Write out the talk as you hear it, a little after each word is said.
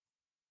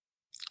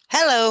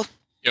Hello.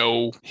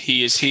 Yo,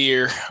 he is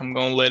here. I'm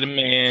gonna let him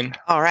in.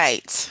 All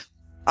right.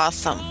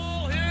 Awesome.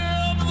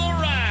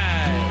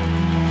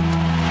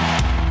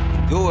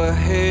 Go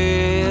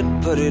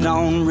ahead, put it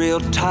on real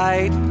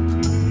tight.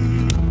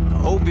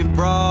 Hope you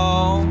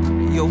brought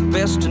your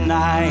best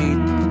tonight.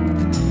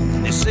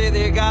 They say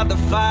they got the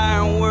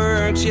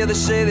fireworks, yeah, they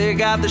say they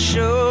got the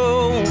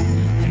show.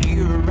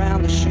 You're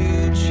around the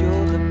shoots,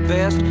 you're the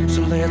best,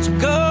 so let's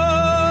go.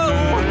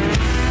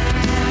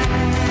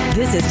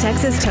 This is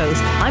Texas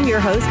Toast. I'm your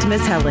host,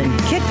 Miss Helen.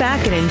 Kick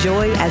back and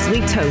enjoy as we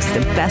toast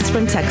the best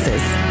from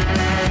Texas.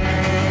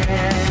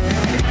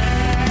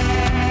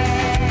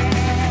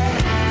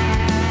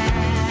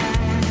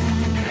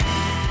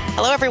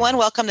 Hello, everyone.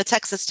 Welcome to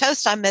Texas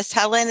Toast. I'm Miss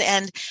Helen,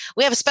 and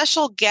we have a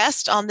special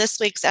guest on this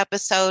week's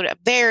episode, a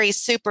very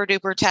super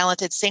duper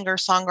talented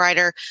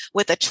singer-songwriter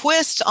with a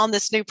twist on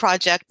this new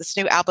project, this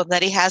new album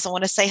that he has. I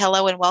want to say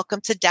hello and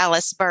welcome to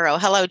Dallas BURROW.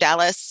 Hello,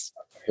 Dallas.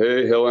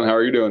 Hey, Helen. How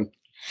are you doing?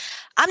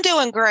 I'm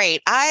doing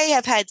great. I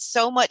have had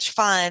so much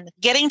fun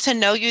getting to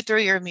know you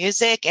through your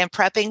music and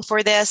prepping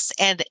for this.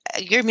 And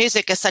your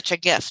music is such a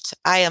gift.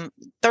 I am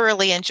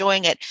thoroughly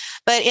enjoying it.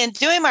 But in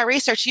doing my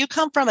research, you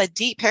come from a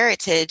deep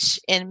heritage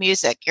in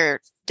music.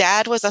 Your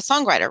dad was a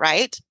songwriter,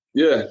 right?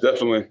 Yeah,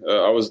 definitely.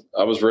 I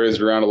was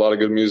raised around a lot of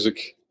good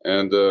music,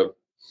 and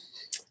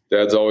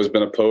Dad's always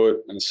been a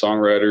poet and a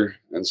songwriter,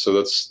 and so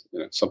that's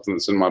something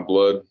that's in my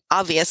blood.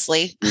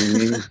 Obviously.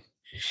 Mm-hmm.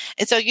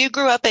 And so you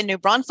grew up in New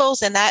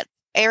Braunfels in that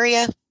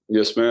area?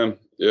 Yes, ma'am.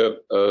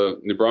 Yep.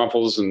 New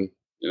Braunfels, and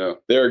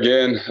there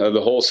again, the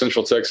whole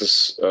Central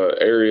Texas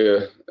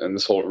area and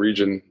this whole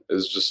region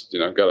is just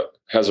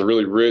has a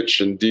really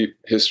rich and deep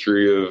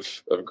history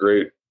of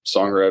great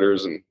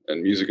songwriters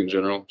and music in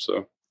general.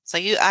 So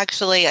you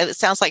actually, it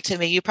sounds like to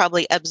me, you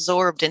probably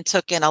absorbed and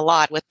took in a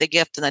lot with the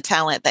gift and the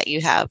talent that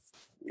you have.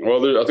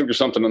 Well, I think there's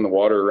something in the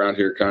water around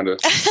here, kind of.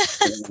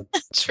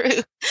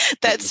 True.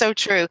 That's so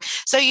true.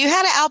 So you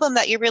had an album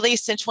that you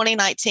released in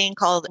 2019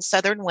 called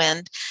Southern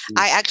Wind.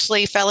 I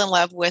actually fell in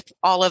love with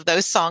all of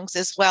those songs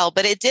as well,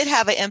 but it did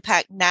have an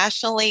impact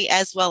nationally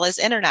as well as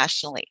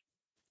internationally.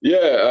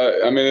 Yeah,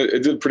 I mean,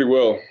 it did pretty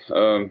well,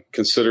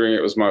 considering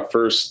it was my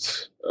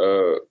first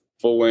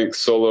full-length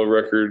solo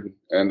record,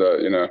 and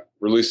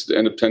released it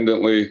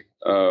independently.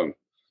 But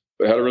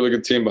had a really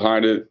good team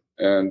behind it,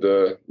 and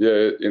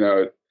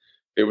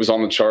it was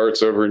on the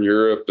charts over in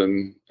Europe,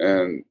 and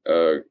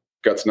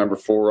got to number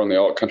 4 on the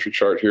alt country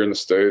chart here in the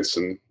States,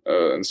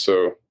 and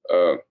so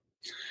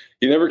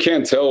you never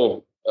can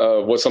tell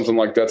what something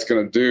like that's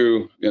going to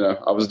do.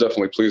 I was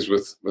definitely pleased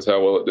with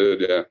how well it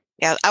did. Yeah.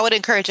 Yeah, I would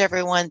encourage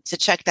everyone to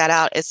check that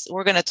out.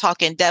 We're going to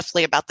talk in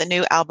depthly about the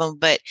new album,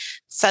 but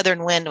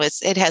Southern Wind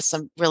it has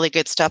some really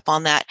good stuff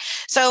on that.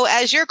 So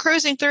as you're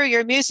cruising through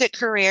your music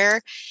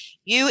career,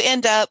 you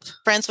end up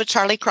friends with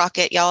Charlie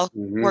Crockett. Y'all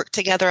work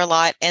together a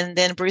lot, and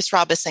then Bruce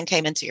Robinson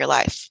came into your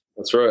life.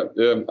 That's right.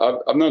 Yeah,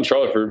 I've known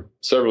Charlie for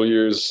several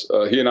years.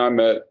 He and I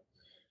met.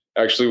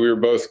 Actually, we were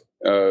both,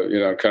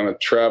 kind of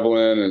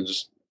traveling, and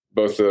just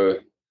both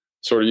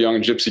sort of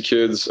young gypsy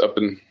kids up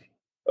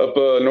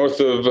north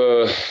of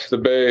the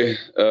Bay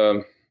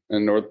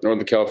in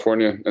Northern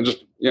California, and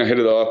just hit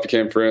it off,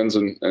 became friends,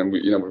 and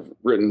we we've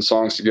written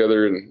songs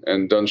together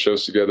and done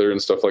shows together and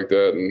stuff like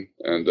that,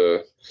 and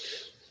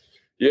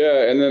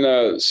yeah, and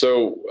then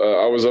so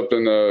I was up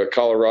in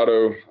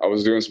Colorado. I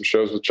was doing some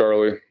shows with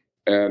Charlie,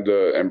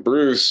 and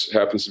Bruce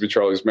happens to be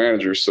Charlie's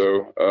manager.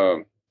 So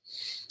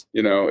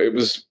it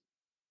was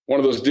one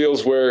of those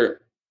deals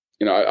where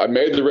I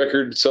made the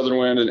record Southern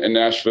Wind in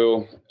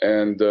Nashville,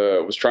 and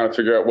was trying to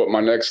figure out what my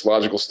next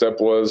logical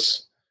step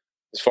was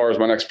as far as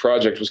my next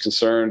project was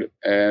concerned.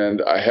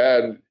 And I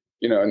had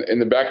in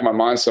the back of my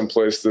mind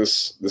someplace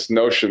this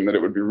notion that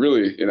it would be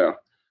really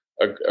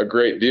a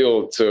great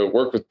deal to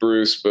work with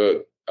Bruce,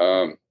 but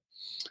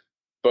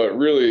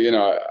really,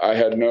 I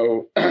had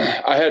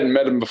I hadn't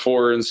met him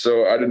before, and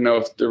so I didn't know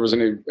if there was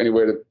any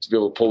way to be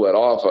able to pull that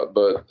off.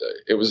 But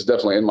it was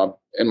definitely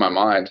in my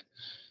mind.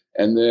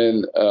 And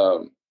then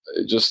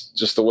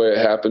just the way it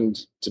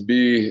happened to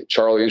be,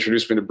 Charlie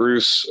introduced me to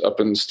Bruce up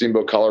in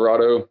Steamboat,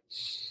 Colorado,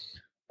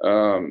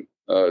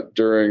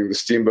 during the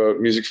Steamboat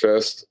Music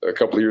Fest a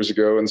couple of years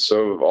ago, and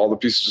so all the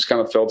pieces just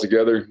kind of fell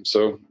together.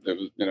 So it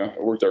was,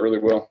 it worked out really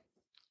well.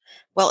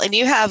 Well, and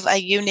you have a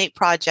unique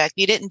project.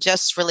 You didn't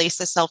just release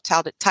a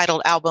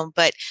self-titled album,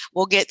 but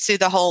we'll get to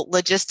the whole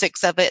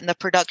logistics of it and the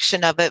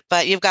production of it.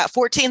 But you've got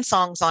 14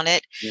 songs on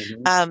it.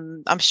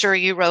 Mm-hmm. I'm sure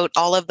you wrote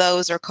all of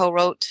those or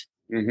co-wrote.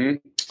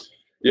 Mm-hmm.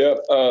 Yeah,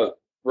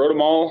 wrote them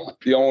all.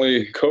 The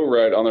only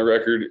co-write on the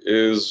record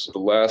is the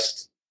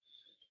last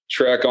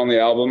track on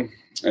the album,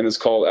 and it's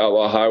called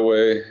Outlaw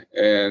Highway.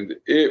 And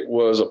it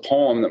was a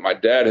poem that my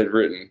dad had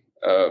written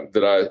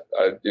that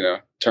I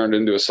turned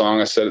into a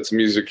song. I set it to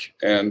music,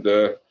 and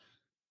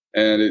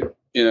it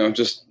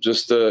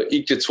just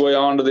eked its way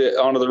onto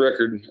the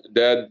record.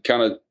 Dad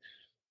kind of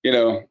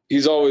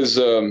he's always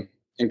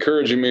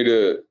encouraging me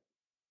to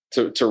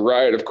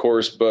write, of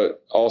course,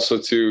 but also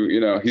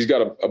to he's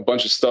got a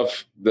bunch of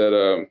stuff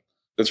that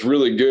that's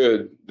really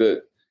good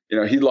that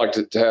he'd like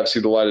to have see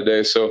the light of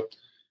day. So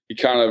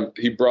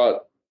he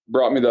brought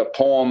me that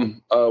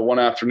poem one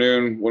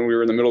afternoon when we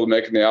were in the middle of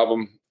making the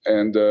album,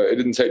 and it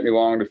didn't take me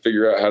long to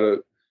figure out how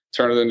to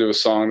turn it into a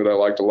song that I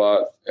liked a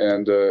lot,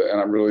 and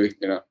I'm really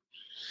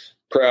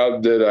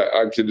proud that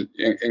I could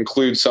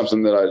include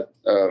something that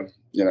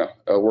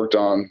I worked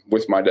on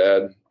with my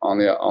dad on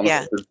the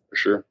record, for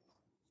sure.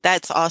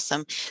 That's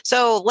awesome.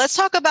 So let's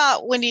talk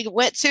about when you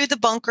went to the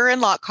bunker in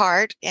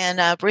Lockhart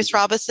and Bruce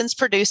Robinson's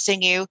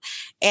producing you.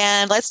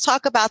 And let's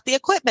talk about the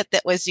equipment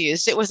that was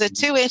used. It was a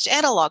 2-inch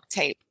analog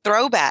tape,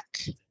 throwback.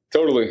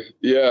 Totally.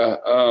 Yeah.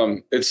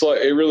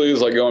 It really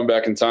is like going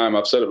back in time.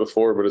 I've said it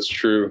before, but it's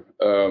true.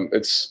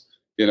 It's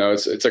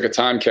like a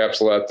time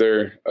capsule out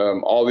there.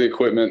 All the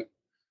equipment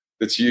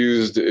that's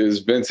used is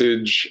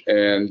vintage,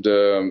 and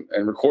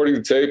recording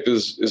the tape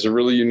is a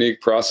really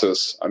unique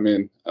process. I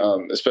mean,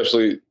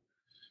 especially,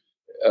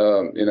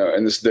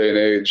 in this day and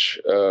age,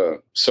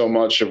 so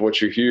much of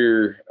what you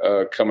hear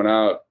coming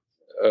out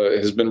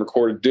has been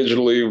recorded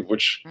digitally,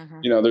 which,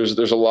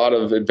 there's a lot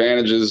of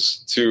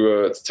advantages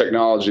to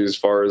technology as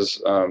far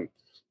as,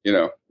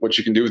 what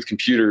you can do with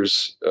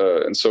computers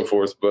and so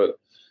forth. But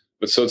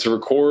so to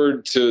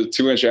record to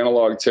 2-inch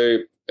analog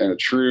tape in a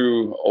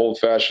true old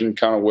fashioned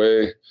kind of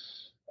way,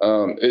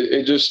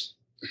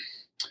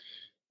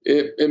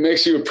 it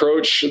makes you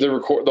approach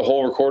the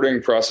whole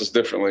recording process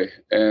differently.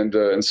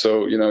 And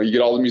so, you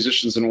get all the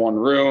musicians in one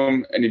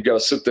room and you've got to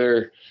sit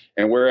there.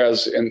 And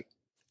whereas in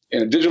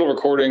a digital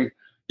recording,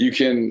 you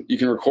can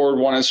record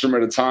one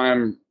instrument at a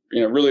time,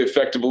 really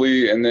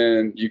effectively. And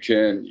then you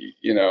can,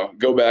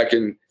 go back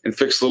and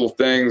fix little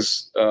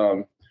things.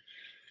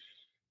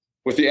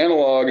 With the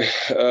analog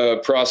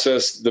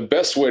process, the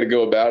best way to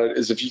go about it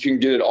is if you can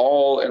get it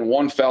all in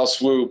one foul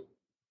swoop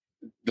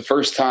the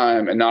first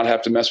time and not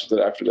have to mess with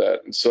it after that.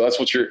 And so that's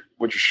what you're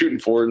shooting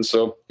for. And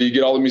so you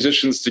get all the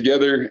musicians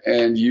together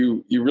and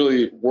you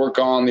really work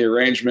on the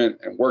arrangement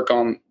and work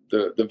on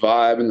the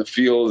vibe and the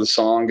feel of the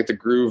song, get the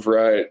groove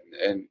right,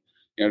 and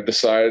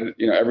decide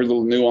every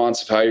little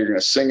nuance of how you're going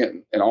to sing it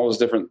and all those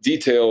different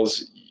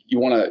details. You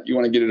want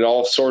to get it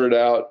all sorted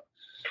out.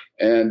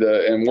 And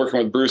working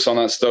with Bruce on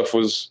that stuff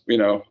was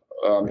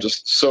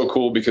just so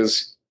cool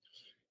because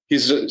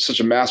he's such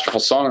a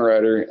masterful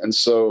songwriter. And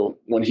so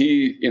when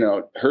he,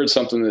 heard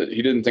something that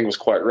he didn't think was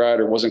quite right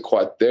or wasn't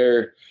quite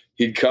there,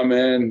 he'd come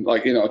in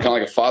like, kind of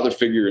like a father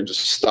figure and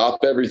just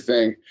stop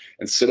everything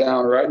and sit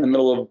down right in the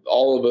middle of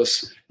all of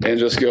us and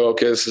just go,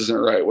 okay, this isn't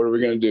right. What are we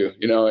going to do?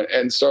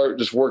 And start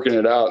just working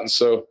it out. And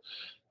so,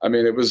 I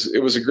mean, it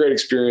was a great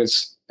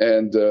experience.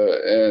 And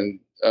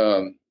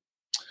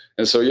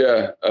so,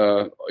 yeah,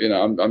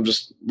 I'm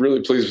just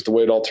really pleased with the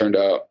way it all turned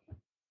out.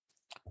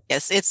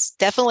 Yes, it's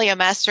definitely a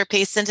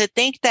masterpiece. And to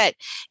think that,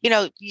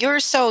 you're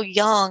so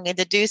young and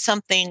to do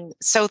something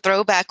so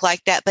throwback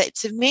like that. But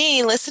to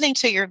me, listening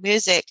to your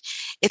music,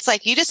 it's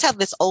like you just have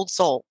this old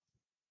soul.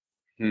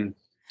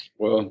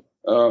 Well,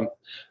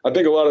 I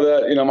think a lot of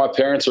that, my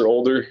parents are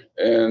older.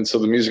 And so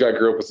the music I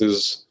grew up with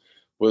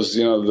was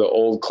the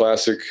old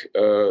classic,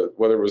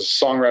 whether it was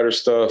songwriter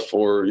stuff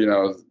or,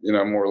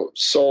 more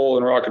soul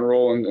and rock and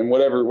roll and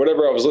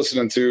whatever I was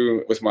listening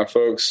to with my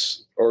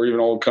folks or even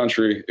old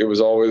country, it was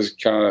always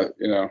kind of,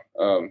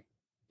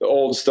 the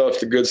old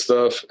stuff, the good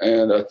stuff.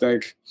 And I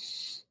think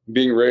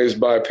being raised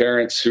by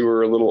parents who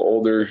are a little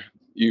older,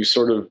 you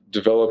sort of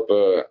develop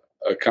a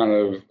kind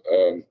of,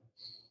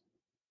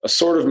 a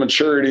sort of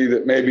maturity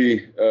that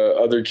maybe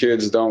other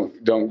kids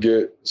don't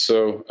get.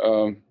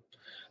 So,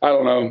 I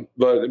don't know,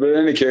 but in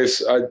any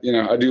case, I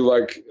do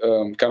like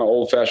kind of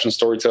old fashioned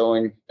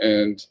storytelling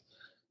and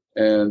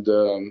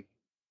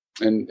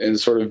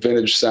sort of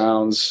vintage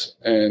sounds,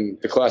 and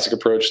the classic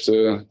approach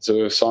to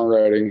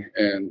songwriting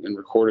and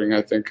recording,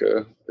 I think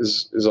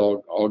is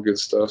all good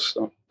stuff.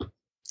 So.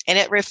 And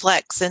it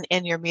reflects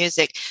in your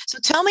music. So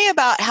tell me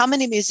about how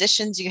many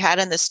musicians you had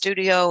in the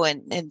studio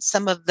and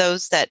some of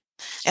those the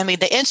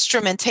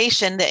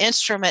instrumentation, the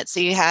instruments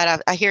that you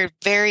had. I hear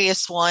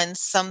various ones,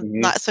 some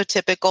not so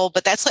typical,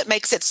 but that's what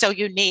makes it so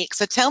unique.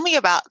 So tell me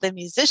about the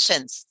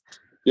musicians.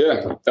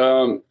 Yeah.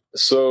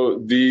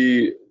 So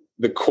the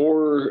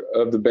core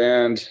of the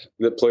band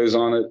that plays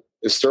on it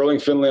is Sterling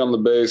Finley on the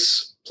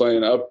bass,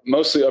 playing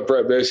mostly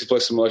upright bass. He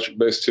plays some electric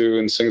bass too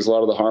and sings a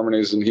lot of the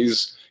harmonies. And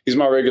he's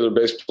my regular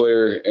bass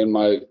player in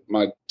my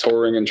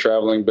touring and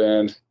traveling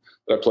band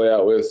that I play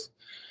out with.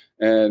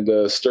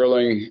 And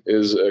Sterling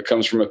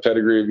comes from a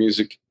pedigree of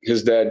music.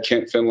 His dad,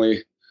 Kent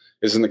Finley,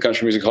 is in the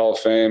Country Music Hall of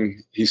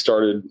Fame. He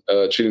started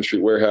Cheatham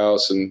Street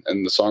Warehouse and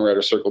the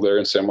Songwriter Circle there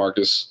in San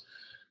Marcos.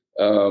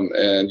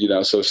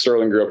 So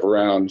Sterling grew up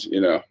around,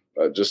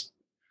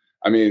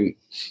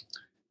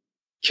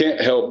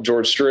 can't help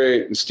George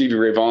Strait and Stevie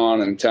Ray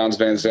Vaughan and Townes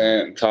Van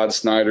Zandt and Todd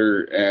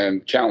Snyder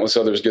and countless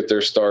others get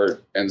their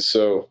start. And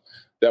so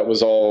that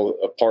was all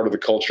a part of the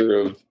culture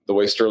of the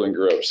way Sterling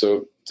grew up.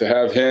 So to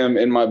have him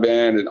in my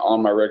band and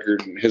on my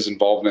record and his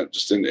involvement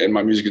just in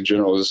my music in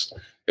general is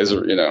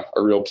a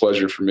real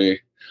pleasure for me.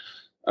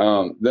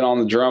 Then on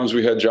the drums,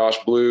 we had Josh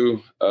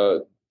Blue.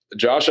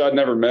 Josh I'd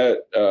never met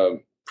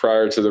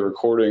prior to the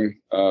recording.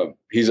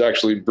 He's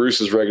actually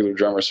Bruce's regular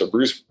drummer. So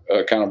Bruce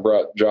kind of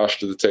brought Josh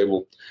to the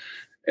table.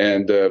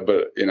 And,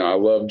 but, you know, I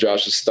love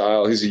Josh's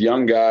style. He's a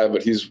young guy,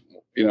 but he's,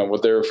 you know,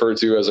 what they refer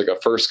to as like a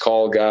first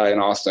call guy in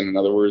Austin. In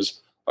other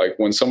words, like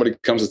when somebody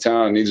comes to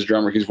town and needs a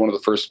drummer, he's one of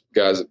the first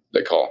guys that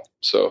they call.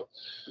 So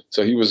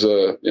he was,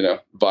 you know,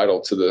 vital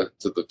to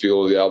the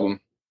feel of the album.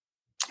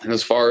 And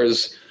as far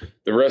as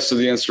the rest of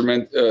the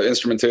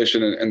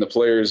instrumentation and the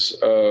players,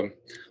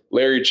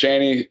 Larry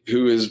Chaney,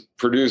 who has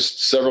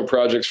produced several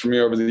projects for me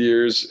over the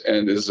years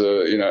and is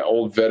a, you know,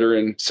 old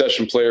veteran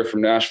session player from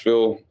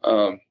Nashville,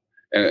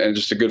 and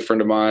just a good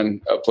friend of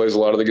mine, plays a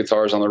lot of the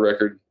guitars on the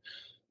record.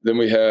 Then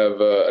we have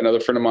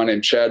another friend of mine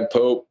named Chad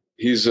Pope.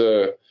 He's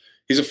a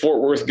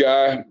Fort Worth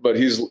guy, but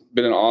he's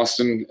been in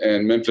Austin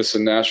and Memphis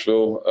and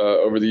Nashville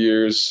over the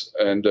years,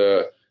 and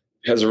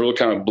has a real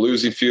kind of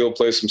bluesy feel,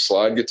 plays some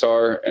slide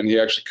guitar. And he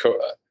actually,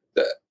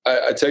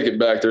 I take it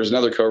back. There's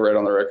another co-write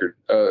on the record.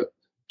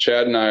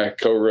 Chad and I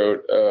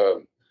co-wrote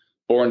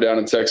Born Down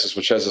in Texas,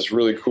 which has this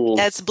really cool.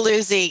 That's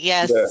bluesy.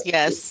 Yes. Yeah,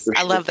 yes.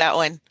 I love that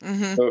one.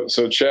 Mm-hmm.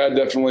 So Chad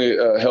definitely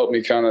helped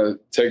me kind of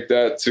take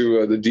that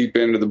to the deep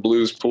end of the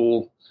blues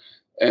pool,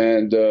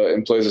 and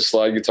plays a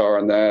slide guitar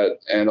on that.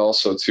 And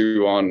also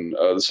too on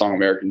the song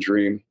American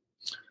Dream.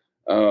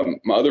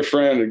 My other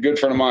friend, a good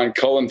friend of mine,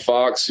 Cullen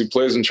Fox, who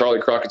plays in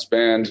Charlie Crockett's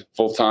band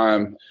full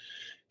time.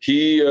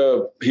 He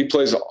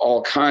plays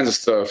all kinds of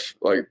stuff,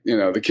 like, you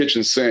know, the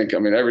kitchen sink. I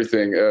mean,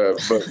 everything.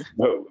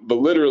 But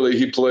literally,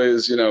 he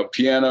plays, you know,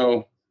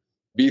 piano,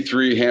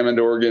 B3 Hammond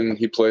organ.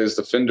 He plays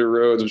the Fender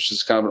Rhodes, which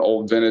is kind of an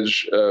old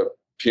vintage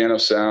piano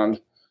sound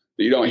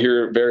that you don't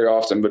hear very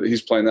often. But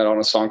he's playing that on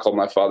a song called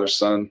 "My Father's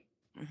Son."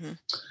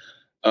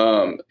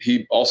 Mm-hmm.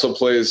 He also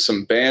plays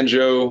some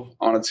banjo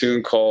on a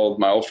tune called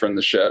 "My Old Friend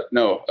the Shadow."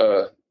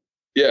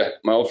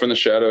 "My Old Friend the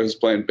Shadow." He's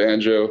playing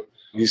banjo.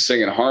 He's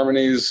singing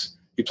harmonies.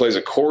 He plays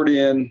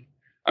accordion.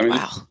 I mean,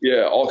 wow.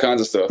 Yeah, all kinds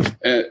of stuff.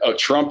 And a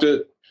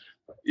trumpet.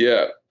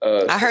 Yeah.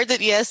 I heard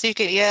that. Yes, you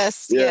can.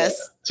 Yes. Yeah.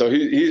 Yes. So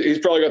he's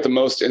probably got the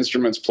most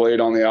instruments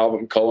played on the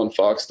album. Cullen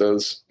Fox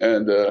does.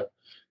 And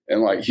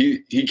like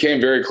he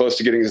came very close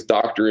to getting his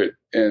doctorate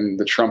in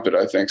the trumpet,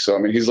 I think. So, I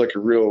mean, he's like a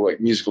real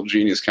like musical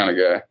genius kind of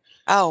guy.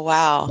 Oh,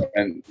 wow.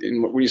 And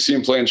when you see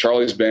him play in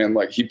Charlie's band,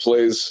 like he'll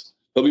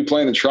be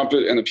playing the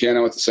trumpet and the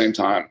piano at the same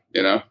time.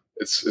 You know,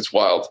 it's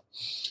wild.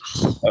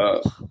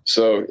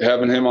 So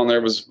having him on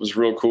there was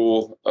real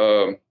cool.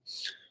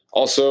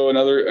 Also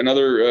another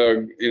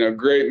you know,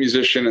 great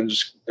musician and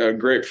just a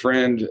great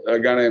friend, a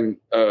guy named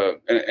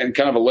and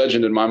kind of a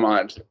legend in my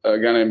mind, a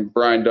guy named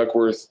Brian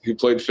Duckworth, who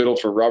played fiddle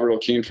for Robert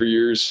O'Keefe for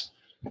years,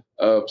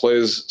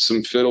 plays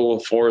some fiddle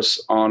for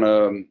us on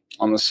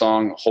the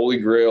song Holy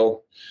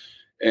Grail.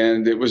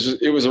 And it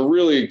was a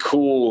really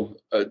cool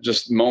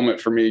just moment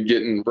for me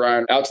getting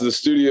Brian out to the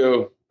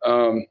studio.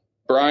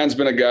 Brian's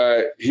been a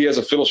guy, he has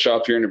a fiddle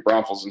shop here in New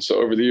Braunfels. And so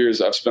over the years,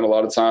 I've spent a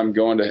lot of time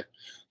going to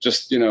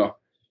just, you know,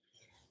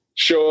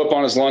 show up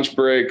on his lunch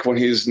break when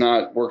he's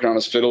not working on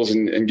his fiddles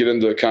and get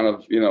him to kind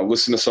of, you know,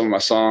 listen to some of my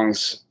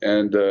songs,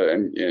 and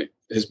you know,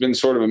 has been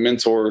sort of a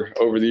mentor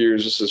over the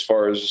years, just as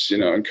far as just, you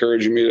know,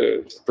 encouraging me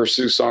to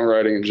pursue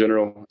songwriting in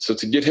general. So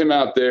to get him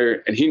out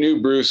there, and he knew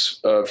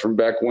Bruce from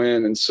back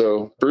when. And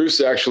so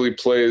Bruce actually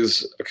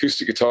plays an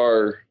acoustic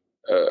guitar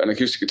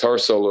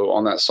solo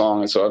on that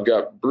song. And so I've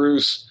got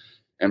Bruce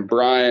and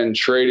Brian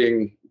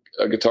trading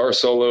a guitar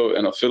solo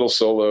and a fiddle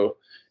solo.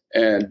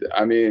 And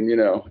I mean, you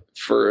know,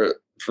 for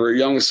a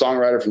young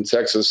songwriter from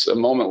Texas, a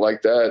moment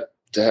like that,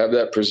 to have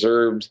that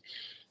preserved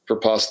for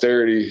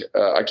posterity,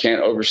 I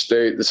can't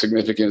overstate the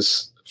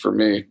significance for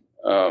me.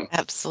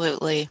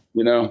 Absolutely.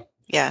 You know?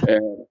 Yeah.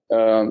 And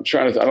I don't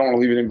want to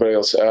leave anybody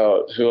else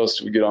out. Who else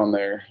do we get on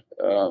there?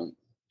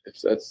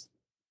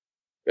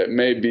 That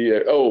may be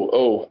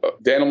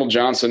Daniel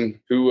Johnson,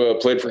 who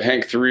played for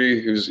Hank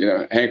III, who's, you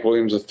know, Hank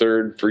Williams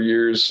III for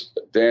years.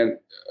 Dan,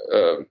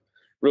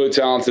 really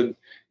talented.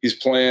 He's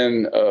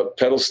playing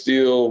pedal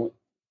steel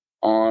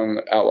on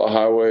Outlaw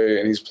Highway,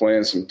 and he's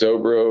playing some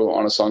dobro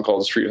on a song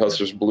called Street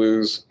Hustlers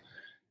Blues.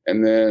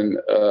 And then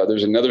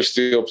there's another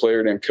steel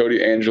player named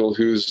Cody Angel,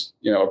 who's,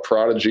 you know, a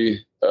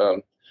prodigy.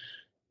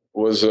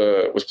 Was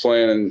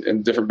playing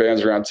in different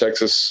bands around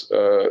Texas,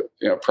 you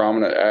know,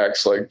 prominent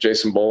acts like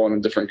Jason Boland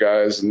and different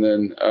guys. And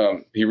then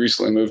he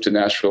recently moved to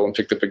Nashville and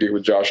picked up a gig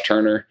with Josh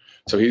Turner.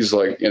 So he's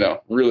like, you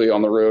know, really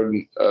on the road.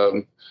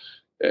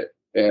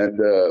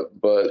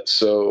 But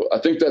so I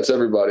think that's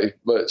everybody,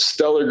 but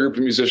stellar group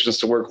of musicians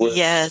to work with.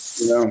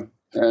 Yes. You know,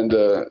 and,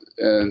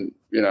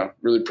 you know,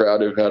 really proud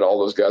to have had all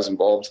those guys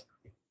involved.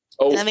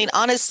 Oh, I mean,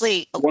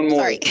 honestly, one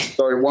more.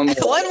 Sorry, one more.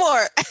 One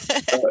more.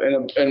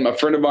 And my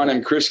friend of mine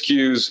named Chris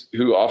Hughes,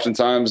 who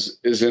oftentimes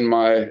is in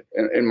my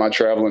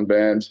traveling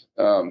band,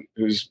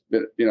 who's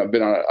been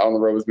on the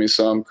road with me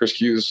some. Chris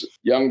Hughes,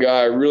 young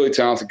guy, really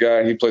talented guy,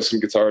 and he plays some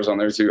guitars on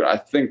there too. I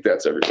think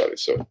that's everybody.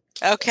 So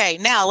Okay,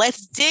 now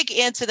let's dig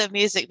into the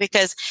music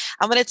because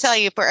I'm going to tell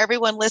you, for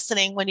everyone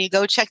listening, when you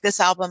go check this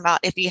album out,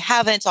 if you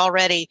haven't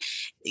already,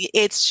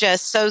 it's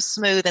just so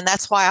smooth. And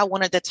that's why I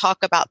wanted to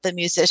talk about the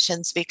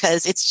musicians,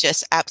 because it's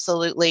just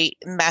absolutely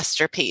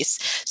masterpiece.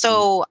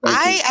 So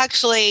I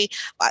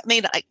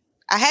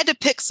had to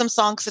pick some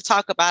songs to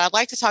talk about. I'd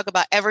like to talk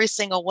about every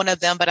single one of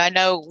them, but I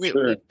know we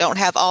don't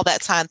have all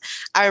that time.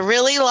 I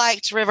really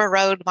liked River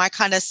Road, My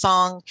Kind of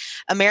Song,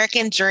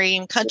 American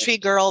Dream, Country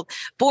Girl,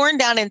 Born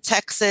Down in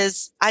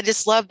Texas. I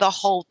just love the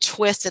whole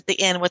twist at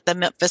the end with the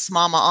Memphis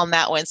Mama on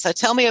that one. So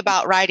tell me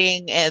about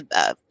writing and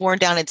Born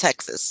Down in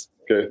Texas.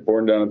 Okay,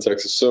 Born Down in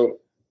Texas. So,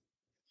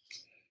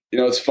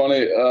 it's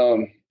funny.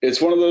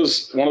 It's one of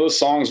those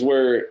songs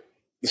where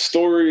the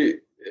story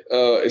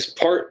is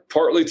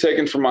partly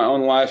taken from my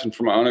own life and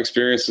from my own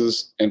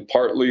experiences, and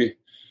partly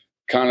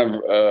kind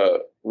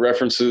of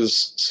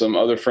references some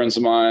other friends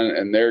of mine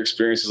and their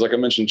experiences. Like I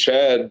mentioned,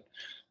 Chad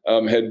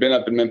had been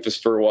up in Memphis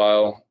for a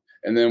while,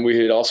 and then we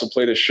had also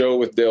played a show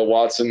with Dale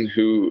Watson,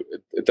 who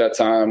at that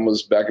time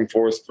was back and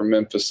forth from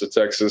Memphis to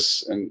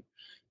Texas,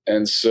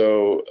 and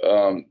so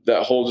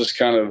that whole just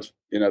kind of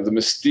the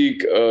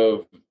mystique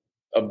of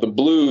the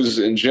blues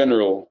in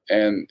general,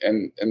 and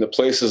the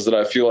places that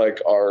I feel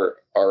like are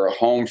a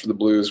home for the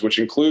blues, which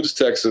includes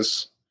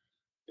Texas.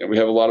 We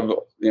have a lot of,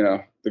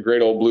 the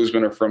great old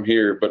bluesmen are from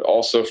here, but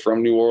also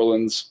from New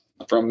Orleans,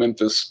 from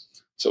Memphis.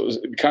 So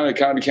it kind of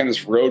became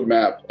this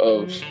roadmap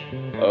of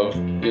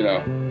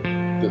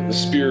the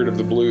spirit of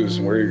the blues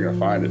and where you're going to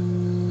find it.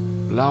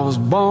 Well, I was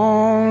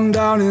born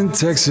down in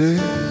Texas.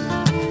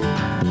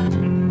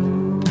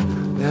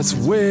 That's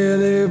where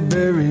they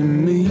bury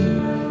me.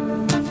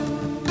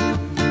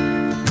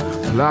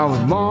 Well, I was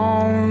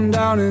born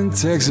down in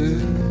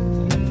Texas.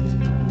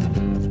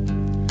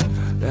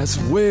 That's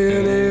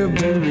where they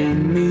bury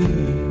me.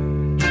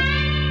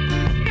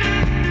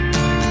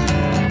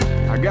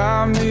 I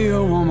got me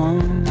a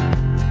woman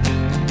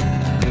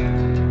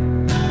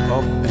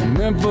up in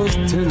Memphis,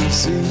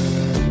 Tennessee.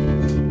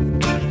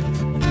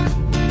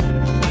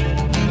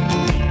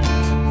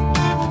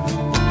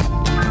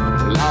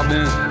 Well, I've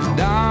been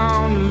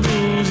down to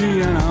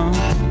Louisiana,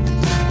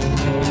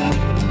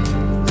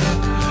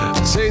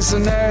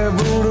 chasing that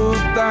voodoo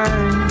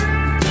thing.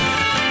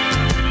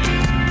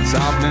 So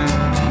I've been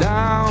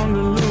down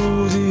to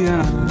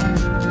Louisiana,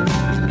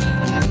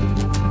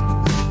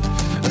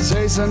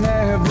 chasing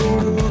that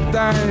voodoo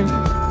thing.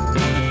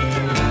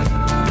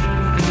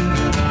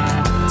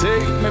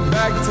 Take me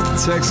back to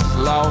Texas,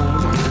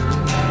 Lord,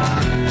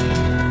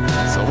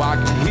 so I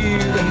can hear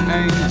the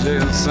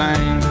angels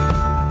sing.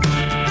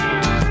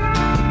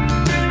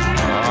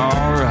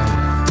 All right.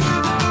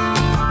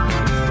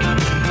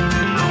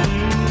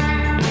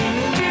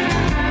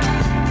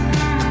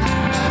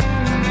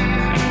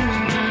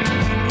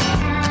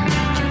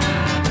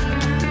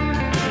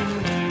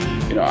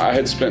 I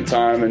had spent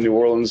time in New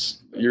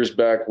Orleans years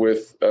back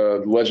with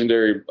the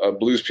legendary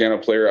blues piano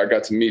player I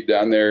got to meet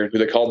down there, who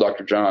they call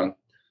Dr. John,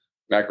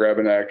 Mac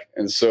Rabenak.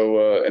 And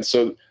so,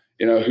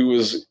 who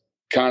was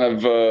kind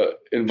of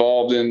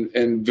involved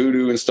in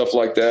voodoo and stuff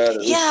like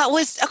that. Yeah, it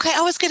was okay.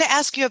 I was going to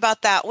ask you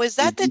about that. Was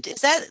that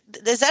does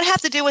that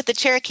have to do with the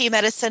Cherokee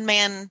medicine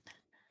man?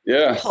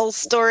 Yeah. Whole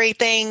story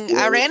thing.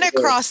 Yeah, I ran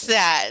across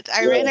that.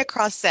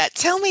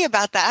 Tell me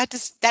about that.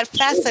 That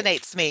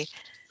fascinates me.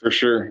 For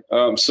sure.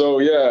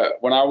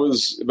 When I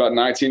was about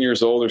 19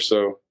 years old or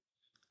so,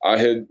 I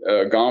had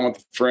gone with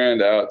a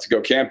friend out to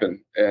go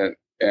camping, and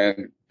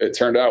it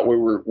turned out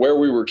where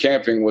we were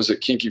camping was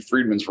at Kinky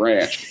Friedman's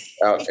ranch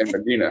out in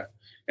Medina.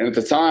 And at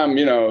the time,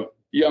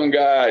 young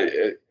guy,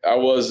 I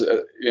was,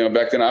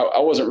 back then I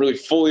wasn't really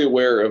fully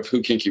aware of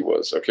who Kinky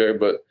was. Okay.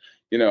 But,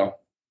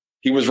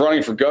 he was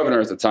running for governor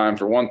at the time,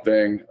 for one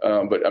thing.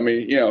 But I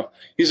mean,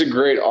 he's a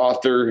great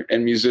author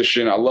and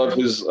musician. I love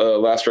his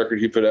last record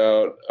he put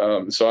out.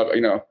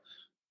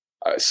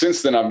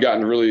 Since then I've gotten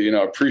to really,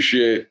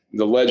 appreciate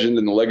the legend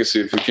and the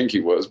legacy of who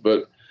Kinky was.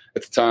 But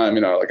at the time,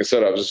 like I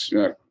said, I was,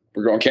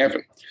 we're going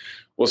camping.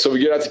 Well, so we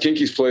get out to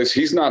Kinky's place.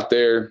 He's not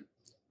there,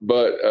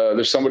 but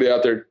there's somebody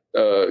out there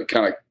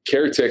kind of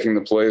caretaking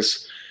the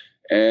place.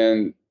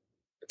 And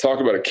talk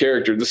about a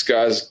character. This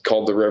guy's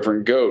called the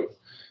Reverend Goat.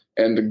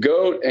 And the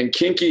Goat and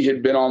Kinky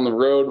had been on the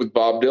road with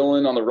Bob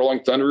Dylan on the Rolling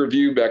Thunder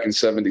Review back in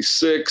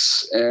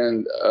 '76.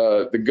 And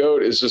the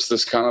Goat is just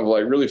this kind of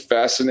like really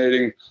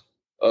fascinating,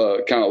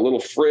 kind of little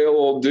frail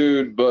old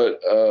dude, but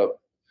a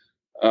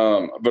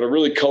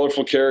really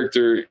colorful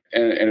character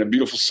and a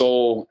beautiful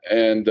soul.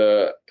 And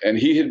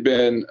he had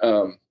been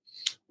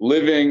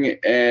living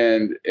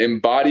and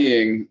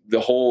embodying the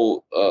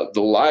whole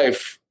the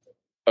life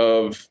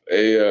of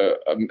a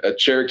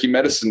Cherokee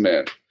medicine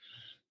man.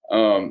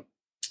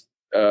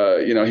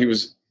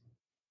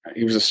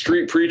 He was a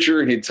street preacher,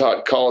 and he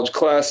taught college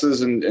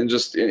classes and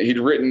he'd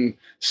written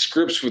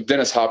scripts with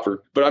Dennis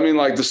Hopper. But I mean,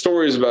 like, the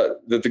stories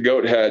about that the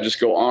Goat had just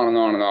go on and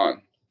on and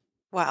on.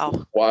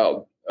 Wow.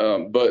 Wild.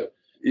 But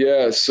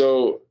yeah,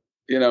 so,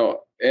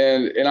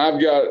 and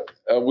I've got,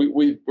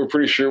 we're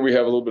pretty sure we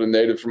have a little bit of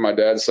native from my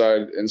dad's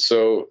side. And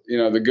so,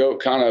 the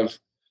Goat kind of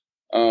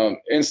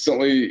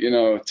instantly,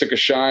 took a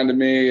shine to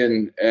me,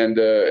 and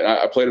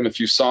I played him a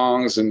few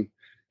songs, and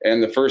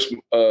the first,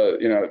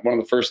 one of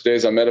the first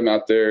days I met him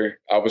out there,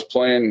 I was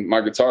playing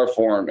my guitar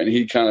for him, and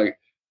he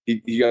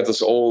got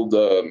this old,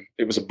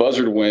 it was a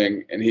buzzard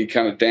wing, and he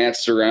kind of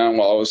danced around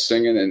while I was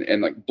singing,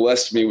 and like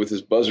blessed me with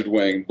his buzzard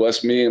wing,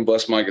 blessed me and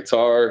blessed my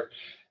guitar.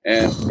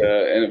 And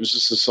it was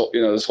just this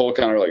whole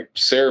kind of like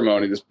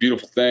ceremony, this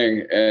beautiful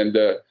thing. And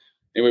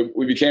anyway,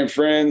 we became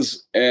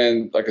friends.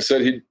 And like I said,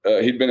 he'd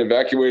been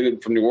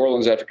evacuated from New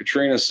Orleans after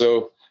Katrina.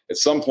 So at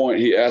some point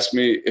he asked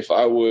me if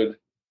I would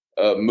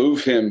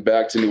move him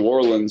back to New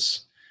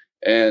Orleans.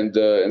 And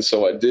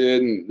so I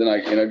did. And then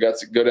I got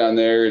to go down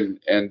there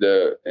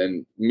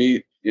and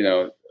meet,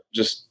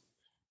 just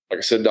like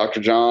I said, Dr.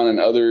 John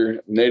and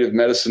other native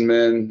medicine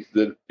men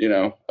that,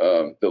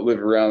 that live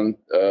around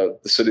the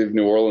city of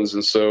New Orleans.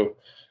 And so,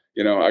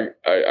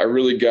 I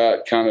really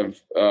got kind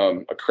of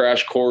a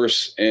crash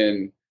course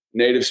in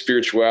native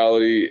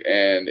spirituality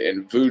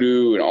and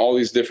voodoo and all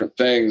these different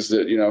things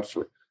that,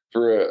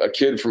 for a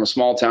kid from a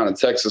small town in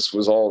Texas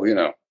was all,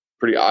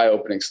 pretty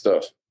eye-opening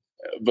stuff.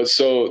 But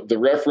so the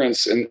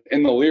reference in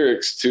the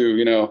lyrics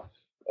to,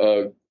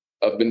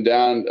 I've been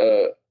down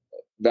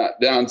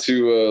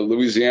to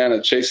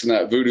Louisiana chasing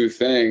that voodoo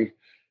thing.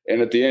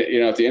 And at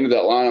the end of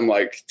that line, I'm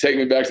like, take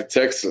me back to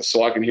Texas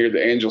so I can hear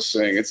the angels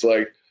sing. It's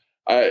like,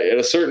 at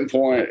a certain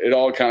point, it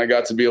all kind of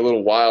got to be a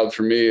little wild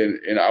for me.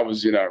 And I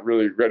was,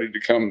 really ready to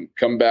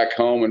come back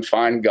home and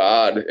find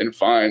God and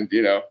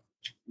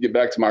get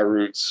back to my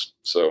roots.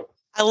 So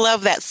I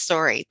love that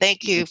story.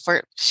 Thank you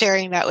for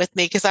sharing that with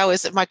me,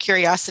 because my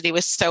curiosity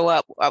was so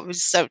up. I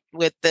was so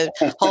with the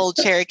whole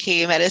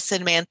Cherokee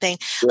medicine man thing.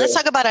 Yeah. Let's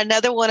talk about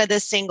another one of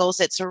the singles.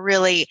 It's a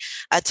really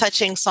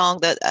touching song,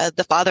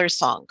 the Father's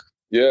Song.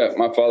 Yeah,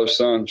 My Father's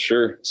Son.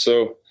 Sure.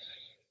 So,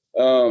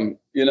 one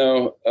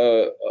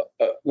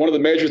of the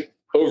major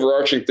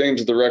overarching themes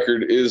of the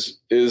record is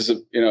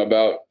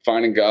about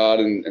finding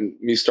God and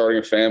me starting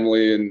a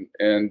family and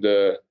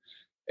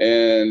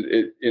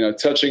it,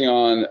 touching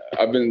on,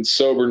 I've been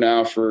sober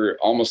now for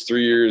almost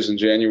 3 years in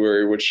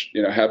January, which,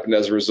 happened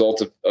as a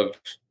result of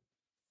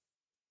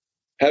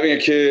having a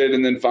kid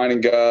and then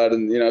finding God.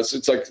 And,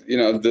 it's like,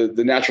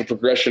 the natural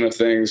progression of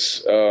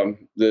things,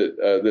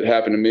 that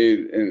happened to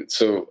me. And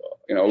so,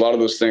 a lot of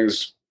those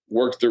things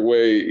worked their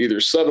way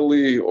either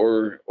subtly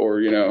or,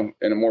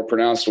 in a more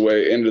pronounced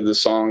way into the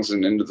songs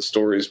and into the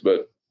stories.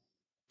 But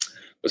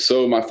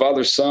so My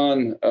Father's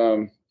Son,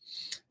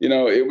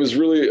 it was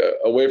really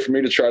a way for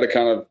me to try to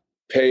kind of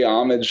pay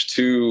homage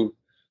to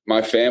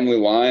my family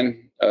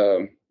line,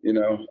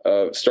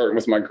 starting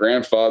with my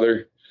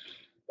grandfather,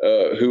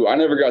 who I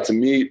never got to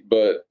meet,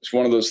 but it's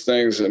one of those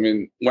things. I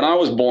mean, when I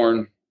was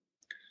born,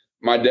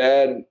 my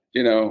dad,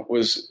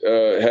 was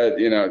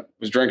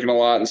drinking a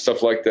lot and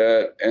stuff like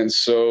that. And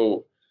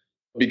so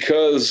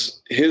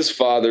because his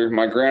father,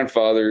 my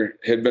grandfather,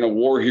 had been a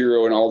war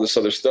hero and all this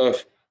other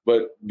stuff,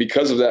 but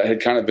because of that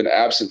had kind of been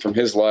absent from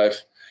his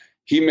life,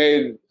 he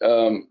made,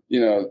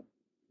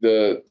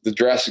 the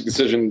drastic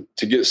decision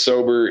to get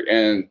sober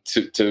and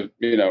to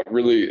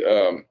really,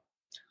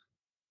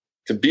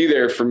 to be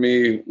there for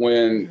me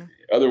when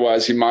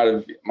otherwise he might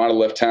have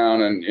left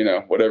town and,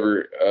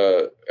 whatever,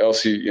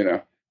 else he,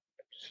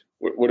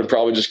 would have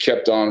probably just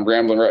kept on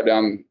rambling right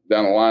down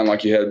the line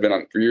like he had been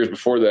on for years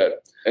before that.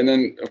 And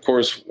then of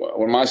course,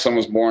 when my son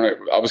was born,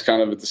 I was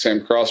kind of at the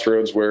same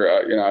crossroads where,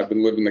 I'd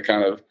been living the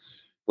kind of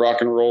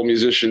rock and roll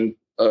musician,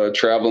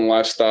 traveling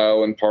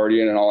lifestyle and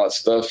partying and all that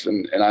stuff.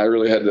 And I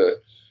really had to,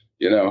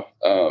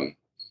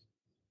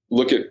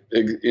 look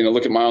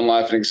at my own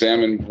life and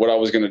examine what I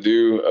was going to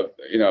do,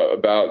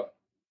 about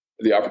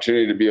the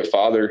opportunity to be a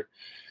father.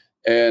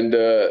 And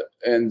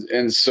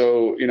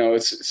so,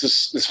 it's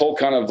just this whole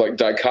kind of like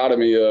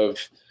dichotomy of,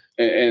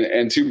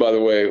 and two, by the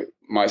way,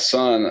 my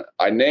son,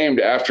 I named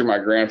after my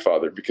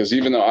grandfather, because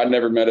even though I'd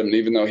never met him, and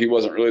even though he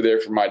wasn't really there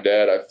for my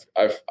dad,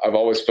 I've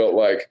always felt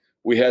like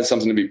we had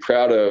something to be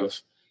proud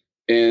of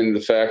in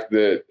the fact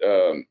that,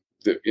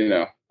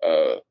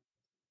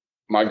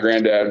 my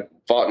granddad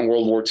fought in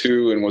World War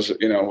II and was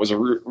a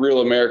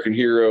real American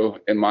hero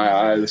in my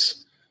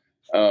eyes.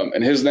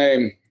 And his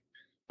name,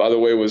 by the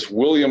way, was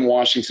William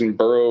Washington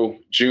Burrow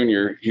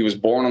Jr. He was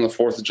born on the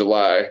 4th of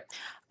July.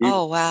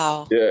 Oh,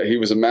 wow. Yeah. He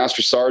was a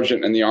master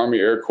sergeant in the Army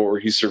Air Corps.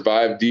 He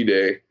survived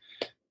D-Day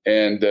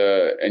and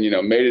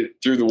made it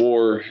through the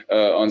war,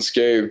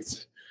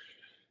 unscathed.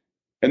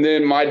 And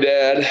then my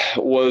dad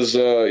was a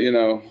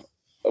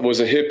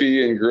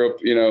hippie and grew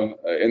up,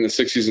 in the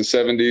 60s and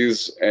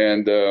 70s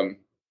and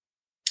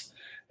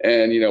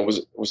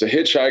was a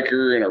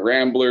hitchhiker and a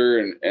rambler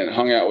and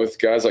hung out with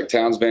guys like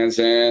Townes Van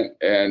Zandt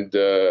and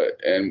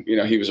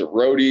he was a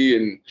roadie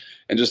and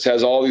just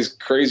has all these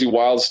crazy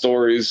wild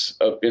stories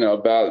of,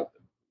 about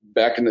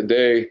back in the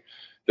day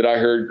that I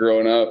heard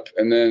growing up.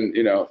 And then,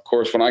 of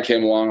course, when I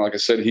came along, like I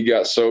said, he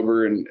got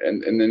sober and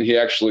then he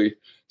actually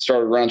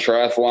started running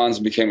triathlons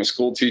and became a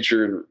school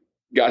teacher and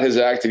got his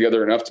act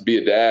together enough to be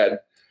a dad.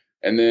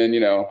 And then,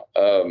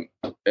 and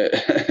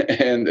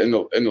in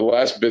the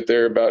last bit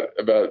there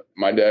about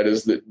my dad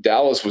is that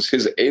Dallas was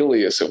his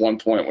alias at one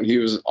point when he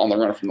was on the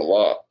run from the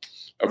law.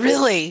 Okay.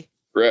 Really?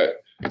 Right.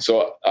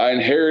 So I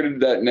inherited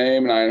that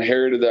name and I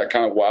inherited that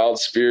kind of wild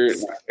spirit.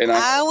 And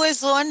I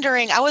was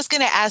wondering, I was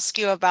going to ask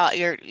you about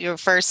your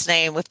first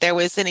name, if there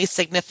was any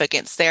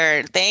significance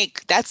there.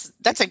 That's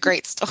a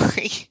great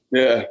story.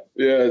 Yeah.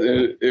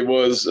 It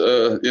was,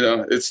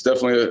 it's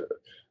definitely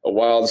a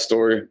wild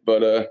story,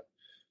 but,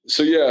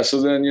 so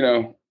then,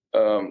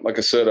 like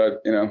I said, I,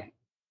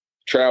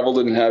 traveled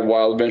and had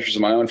wild adventures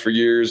of my own for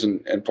years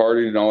and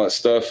partied and all that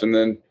stuff. And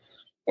then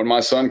when my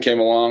son came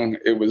along,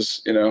 it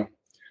was, it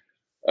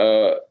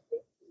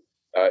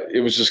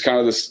was just kind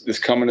of this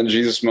coming to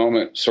Jesus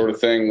moment sort of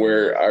thing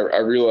where I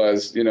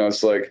realized,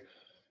 it's like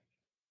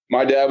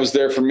my dad was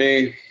there for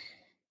me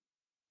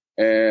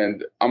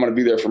and I'm going to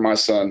be there for my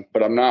son,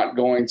 but I'm not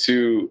going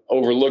to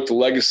overlook the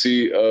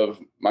legacy of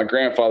my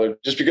grandfather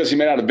just because he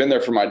may not have been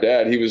there for my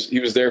dad. He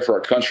was there for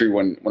our country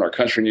when our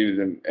country needed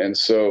him. And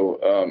so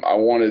I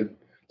wanted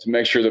to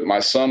make sure that my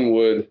son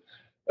would,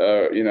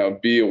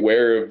 be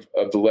aware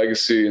of the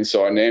legacy. And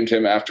so I named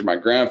him after my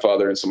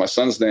grandfather. And so my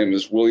son's name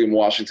is William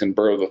Washington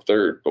Burrow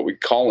III, but we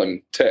call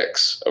him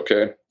Tex.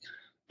 Okay.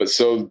 But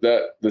so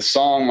that the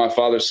song, My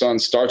Father's Son,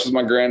 starts with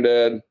my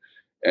granddad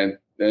and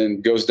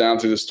then goes down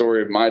through the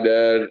story of my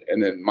dad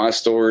and then my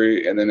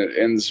story. And then it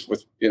ends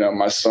with,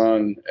 my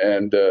son.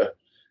 And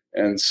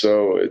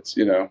so it's,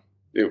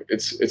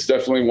 it's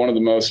definitely one of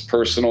the most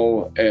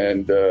personal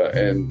and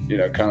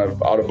kind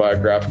of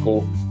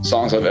autobiographical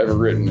songs I've ever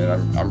written,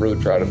 and I'm really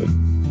proud of it.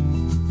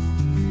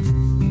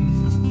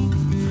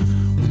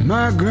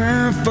 My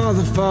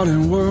grandfather fought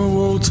in World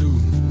War II.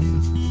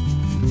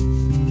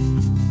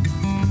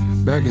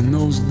 Back in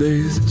those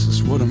days, this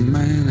is what a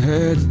man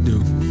had to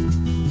do.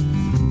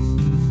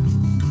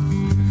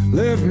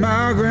 Left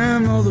my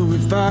grandmother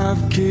with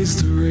 5 kids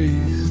to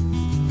raise,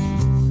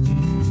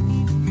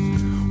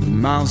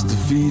 mouths to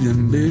feed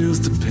and bills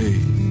to pay.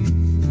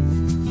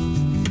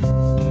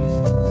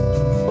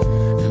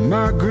 And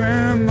my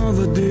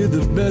grandmother did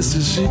the best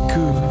that she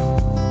could.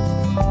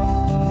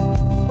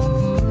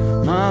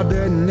 My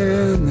dad and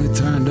them, they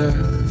turned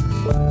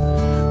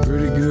out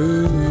pretty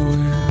good.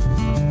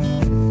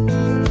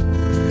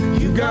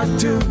 You got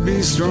to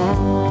be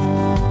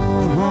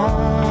strong,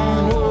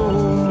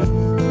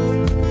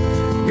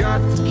 got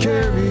to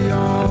carry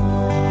on.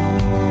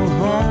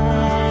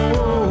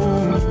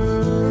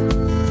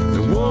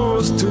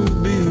 To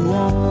be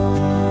won.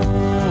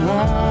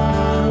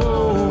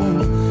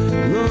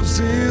 Loves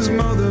his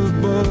mother,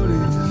 but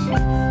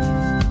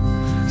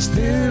he's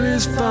still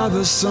his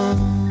father's son.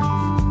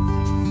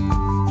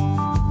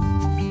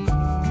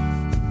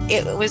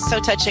 It was so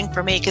touching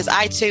for me because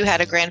I too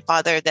had a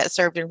grandfather that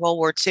served in World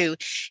War II.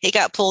 He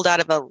got pulled out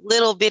of a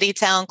little bitty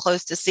town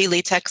close to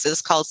Sealy,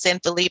 Texas called San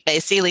Felipe.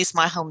 Sealy's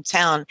my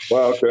hometown.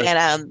 Wow, okay.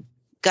 And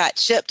got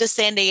shipped to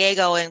San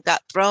Diego and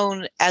got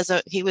thrown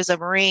he was a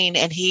Marine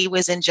and he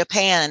was in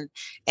Japan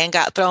and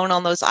got thrown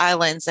on those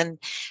islands. And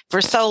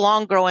for so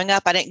long growing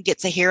up, I didn't get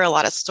to hear a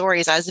lot of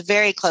stories. I was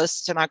very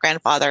close to my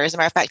grandfather. As a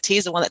matter of fact,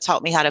 he's the one that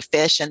taught me how to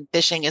fish, and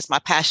fishing is my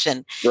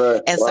passion.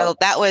 Right. And so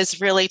that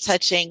was really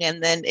touching.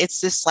 And then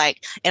it's just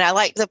like, and I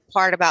like the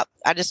part about,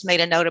 I just made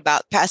a note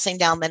about passing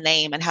down the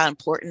name and how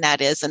important that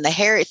is, and the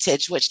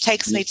heritage, which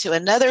takes me to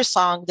another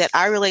song that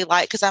I really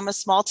like because I'm a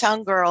small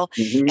town girl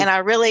and I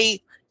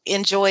really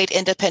enjoyed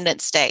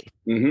Independence Day.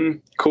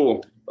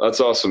 Cool. That's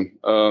awesome.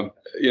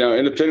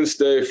 Independence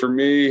Day for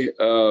me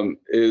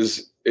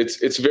is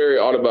it's very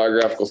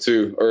autobiographical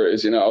too, or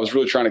is, I was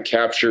really trying to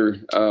capture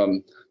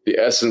the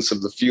essence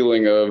of the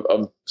feeling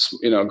of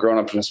growing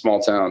up in a small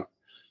town.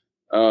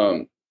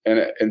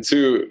 And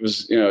two, it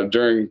was,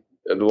 during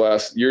the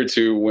last year or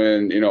two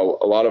when, a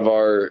lot of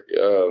our,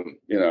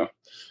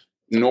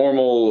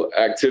 normal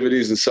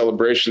activities and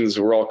celebrations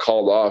were all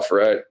called off,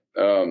 right?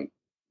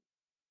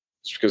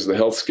 Just because of the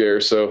health scare.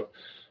 So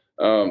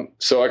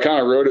I kind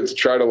of wrote it to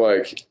try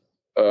to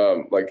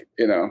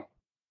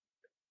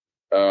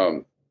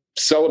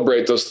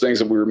celebrate those things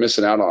that we were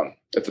missing out on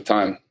at the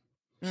time.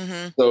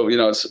 So,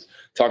 it's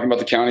talking about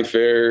the county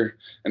fair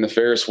and the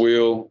Ferris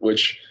wheel, we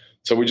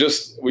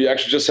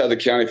actually just had the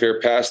county fair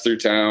pass through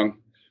town,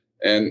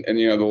 and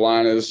the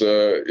line is,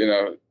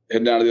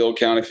 heading down to the old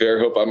county fair.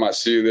 Hope I might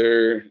see you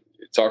there.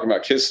 Talking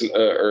about kissing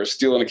or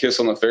stealing a kiss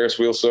on the Ferris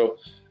wheel. So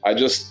I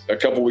just a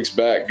couple weeks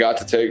back got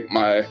to take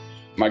my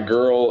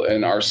girl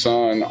and our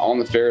son on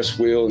the Ferris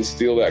wheel and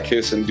steal that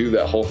kiss and do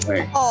that whole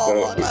thing.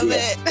 Oh, so, I love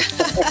it.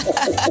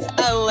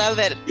 I love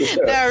it.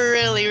 Yeah.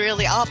 Really,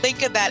 really. I'll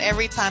think of that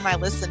every time I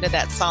listen to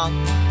that song.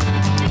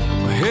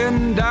 We're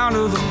heading down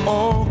to the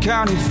old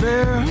county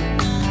fair.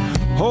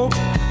 Hope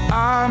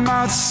I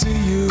might see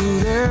you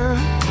there.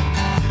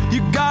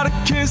 You got a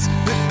kiss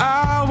that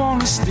I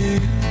want to steal,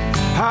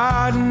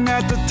 hiding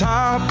at the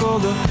top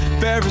of the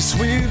Ferris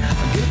wheel.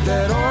 I get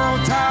that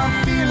old-time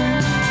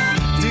feeling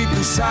deep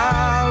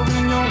inside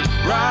when you're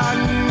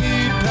riding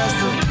me past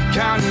the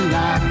county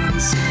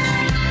lines.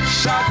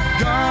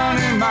 Shotgun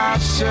in my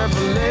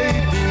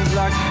Chevrolet feels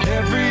like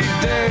every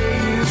day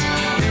is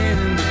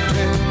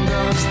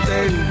Independence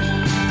Day.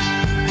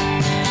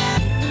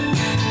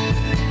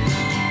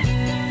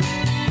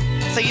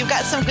 So you've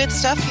got some good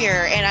stuff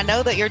here, and I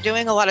know that you're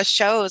doing a lot of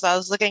shows. I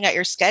was looking at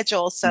your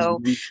schedule.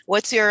 So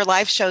what's your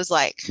live shows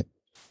like?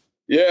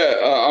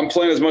 Yeah, I'm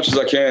playing as much as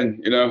I can,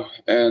 you know,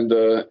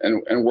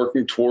 and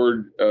working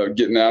toward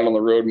getting out on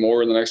the road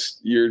more in the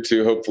next year or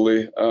two,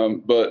 hopefully.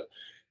 But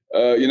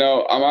you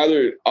know,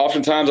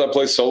 oftentimes I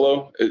play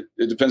solo.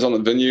 It depends on the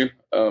venue.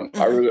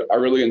 I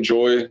really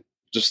enjoy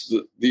just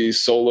the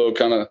solo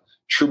kind of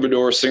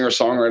troubadour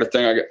singer-songwriter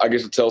thing. I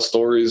get to tell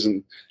stories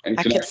and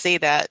I can see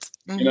that.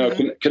 You know,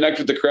 connect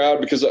with the crowd,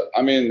 because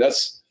I mean,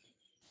 that's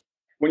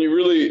when you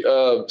really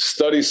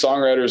study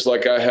songwriters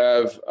like I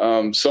have.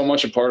 So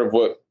much a part of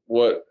what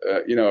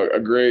you know, a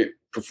great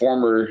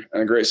performer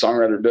and a great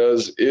songwriter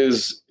does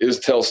is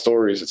tell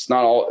stories. It's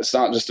not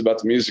just about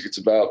the music. It's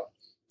about,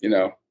 you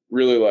know,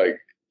 really like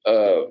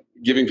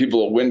giving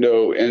people a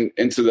window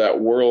into that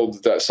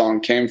world that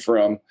song came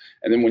from.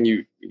 And then when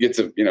you get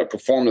to, you know,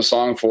 perform the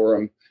song for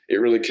them, it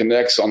really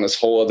connects on this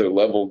whole other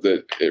level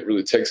that it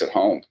really takes it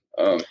home.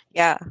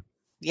 Yeah.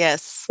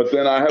 Yes. But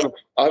then I have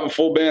a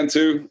full band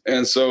too.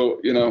 And so,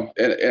 you know,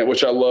 and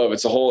which I love,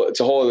 it's a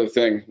whole other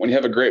thing. When you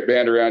have a great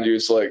band around you,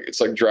 it's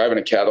like driving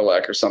a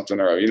Cadillac or something,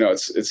 or, you know,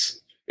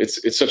 it's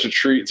such a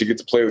treat to get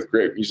to play with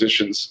great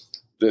musicians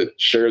that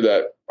share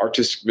that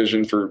artistic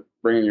vision for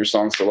bringing your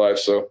songs to life.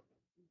 So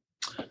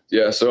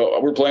yeah, so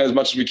we're playing as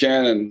much as we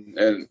can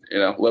and, you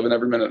know, loving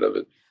every minute of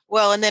it.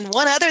 Well, and then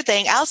one other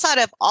thing, outside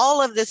of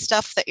all of this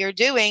stuff that you're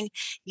doing,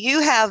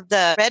 you have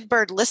the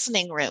Redbird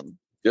Listening Room.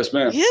 Yes,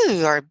 ma'am.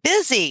 You are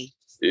busy.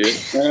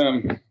 Yes,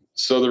 ma'am.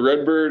 So the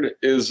Redbird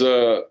is,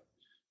 I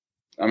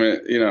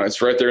mean, you know,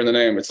 it's right there in the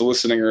name. It's a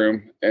listening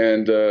room.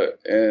 And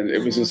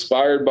it was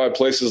inspired by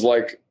places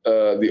like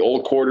the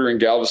Old Quarter in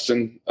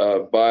Galveston,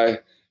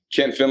 by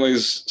Kent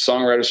Finley's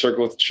Songwriter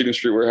Circle at the Cheatham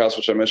Street Warehouse,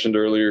 which I mentioned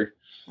earlier.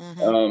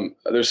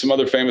 There's some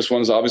other famous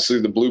ones.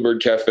 Obviously, the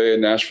Bluebird Cafe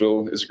in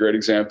Nashville is a great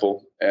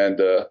example. And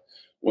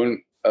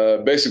when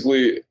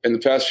basically in the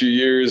past few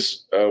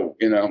years,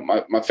 you know,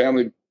 my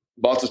family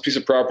bought this piece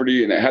of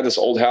property and it had this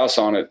old house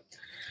on it.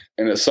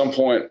 And at some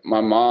point,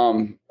 my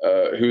mom,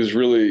 who's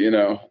really, you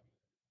know,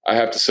 I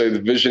have to say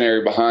the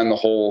visionary behind the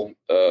whole,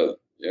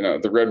 you know,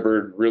 the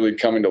Redbird really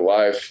coming to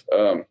life,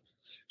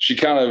 she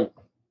kind of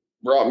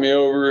brought me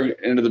over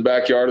into the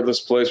backyard of this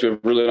place. We have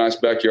a really nice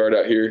backyard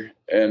out here.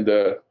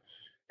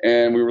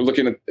 And we were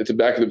looking at the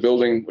back of the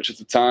building, which at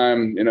the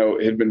time, you know,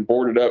 had been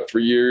boarded up for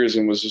years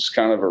and was just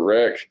kind of a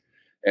wreck.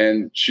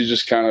 And she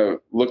just kind of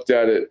looked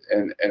at it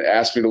and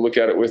asked me to look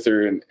at it with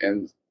her.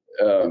 And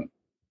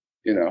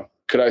you know,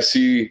 could I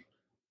see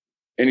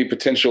any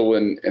potential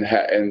in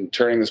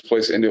turning this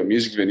place into a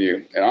music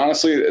venue? And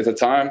honestly, at the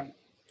time,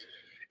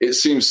 it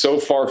seemed so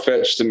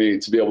far-fetched to me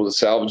to be able to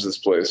salvage this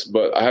place.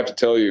 But I have to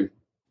tell you,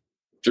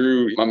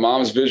 through my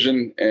mom's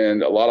vision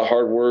and a lot of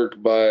hard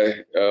work by,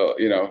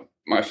 you know,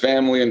 my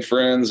family and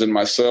friends and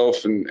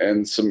myself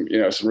and some, you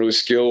know, some really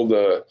skilled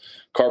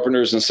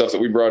carpenters and stuff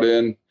that we brought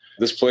in,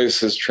 this place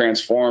has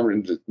transformed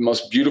into the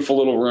most beautiful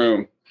little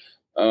room.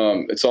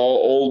 It's all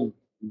old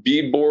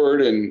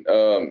beadboard and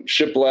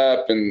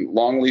shiplap and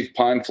longleaf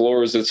pine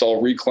floors. It's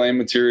all reclaimed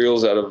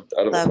materials out of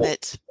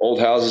old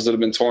houses that have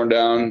been torn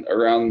down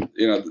around,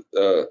 you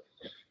know,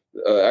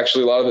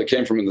 actually a lot of it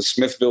came from in the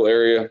Smithville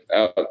area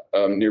out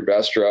near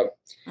Bastrop.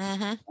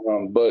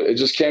 But it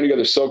just came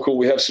together so cool.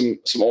 We have some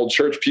old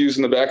church pews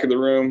in the back of the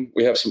room.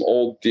 We have some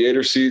old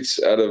theater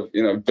seats out of,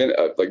 you know,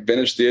 like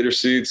vintage theater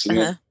seats and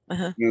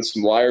then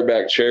some lyre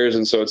back chairs.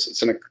 And so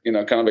it's in a, you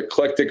know, kind of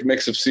eclectic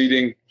mix of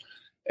seating.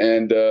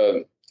 And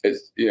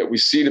we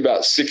seat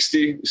about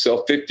 60. We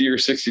sell 50 or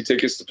 60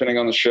 tickets depending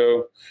on the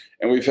show.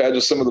 And we've had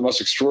just some of the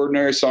most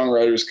extraordinary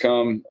songwriters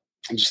come.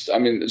 Just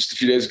a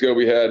few days ago,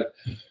 we had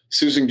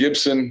Susan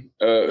Gibson,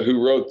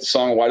 who wrote the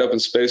song Wide Open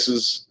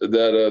Spaces that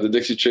the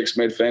Dixie Chicks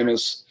made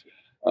famous,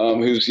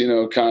 who's, you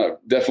know, kind of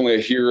definitely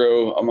a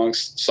hero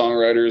amongst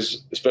songwriters,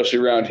 especially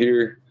around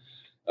here.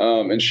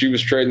 And she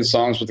was trading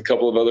songs with a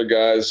couple of other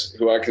guys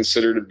who I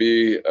consider to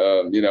be,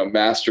 you know,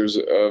 masters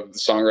of the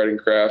songwriting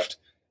craft.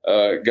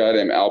 A guy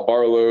named Al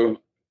Barlow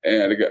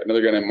and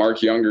another guy named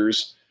Mark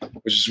Youngers,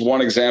 which is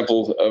one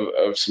example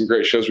of some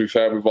great shows we've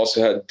had. We've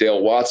also had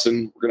Dale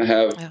Watson. We're going to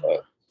have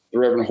the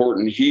Reverend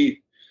Horton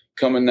Heat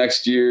coming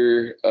next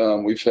year.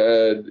 We've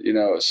had, you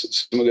know,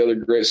 some of the other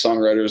great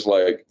songwriters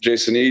like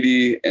Jason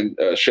Eady and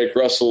Shake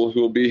Russell,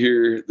 who will be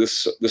here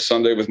this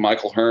Sunday with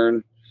Michael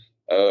Hearn.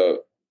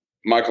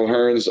 Michael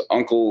Hearn's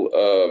uncle,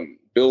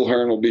 Bill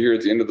Hearn, will be here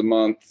at the end of the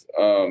month.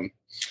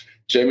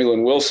 Jamie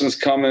Lynn Wilson's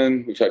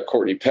coming. We've had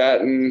Courtney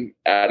Patton,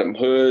 Adam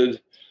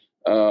Hood.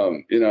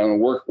 You know, and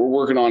we're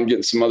working on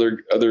getting some other,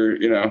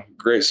 you know,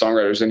 great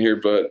songwriters in here.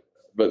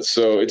 But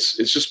so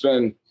it's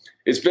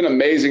been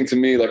amazing to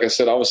me. Like I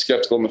said, I was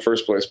skeptical in the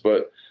first place,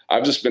 but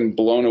I've just been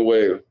blown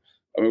away.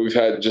 I mean, we've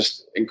had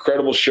just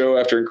incredible show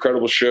after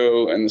incredible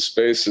show, and the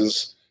space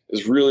is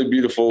really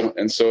beautiful.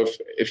 And so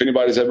if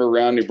anybody's ever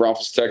around New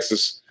Braunfels,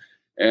 Texas,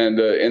 and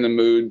in the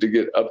mood to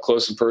get up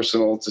close and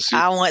personal to see.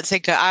 I want to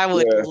go. I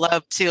would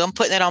love to. I'm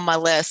putting it on my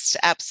list.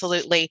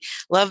 Absolutely.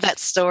 Love that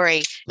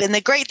story. And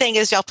the great thing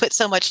is y'all put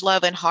so much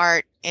love and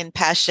heart and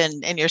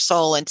passion and your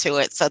soul into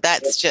it. So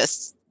that's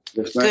just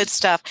good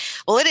stuff.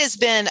 Well, it has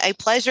been a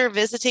pleasure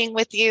visiting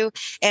with you.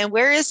 And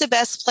where is the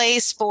best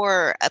place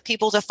for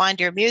people to find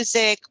your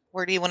music?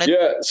 Where do you want to?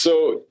 Yeah.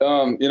 So,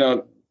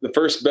 the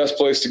first best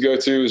place to go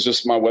to is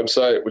just my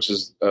website, which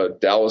is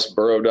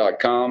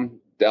DallasBurrow.com.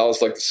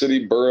 Dallas, like the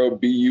city, Burrow,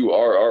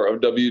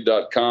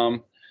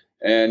 BURROW.com.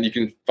 And you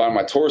can find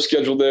my tour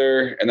schedule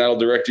there, and that'll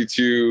direct you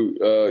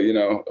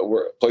to,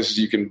 where places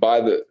you can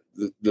buy the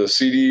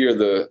CD or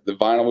the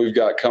vinyl we've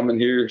got coming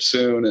here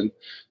soon.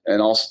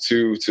 And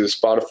also to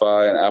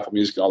Spotify and Apple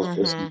Music and all the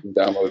places you can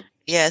download.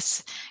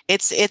 Yes,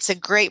 it's a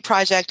great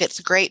project.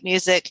 It's great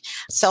music.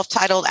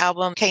 Self-titled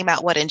album came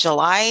out, in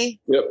July?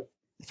 Yep.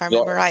 If I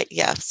remember right.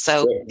 Yeah.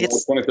 So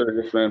it's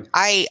 23rd, man.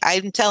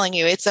 I'm telling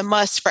you, it's a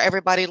must for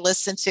everybody to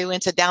listen to and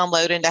to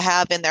download and to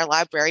have in their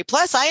library.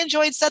 Plus, I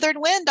enjoyed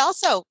Southern Wind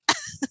also.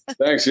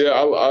 Thanks. Yeah,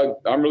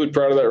 I'm really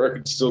proud of that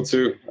record still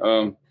too.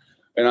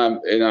 And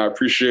I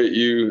appreciate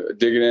you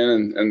digging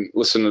in and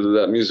listening to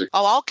that music.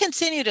 Oh, I'll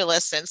continue to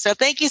listen. So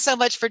thank you so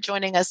much for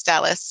joining us,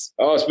 Dallas.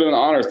 Oh, it's been an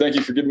honor. Thank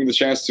you for giving me the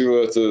chance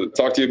to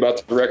talk to you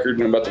about the record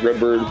and about the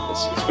Redbird.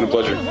 It's been a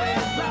pleasure.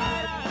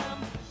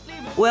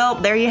 Well,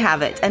 there you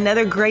have it.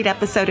 Another great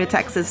episode of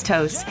Texas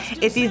Toast.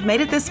 If you've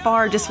made it this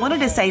far, just wanted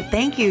to say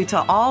thank you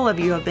to all of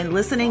you who have been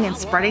listening and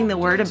spreading the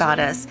word about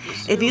us.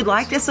 If you'd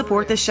like to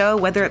support the show,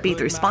 whether it be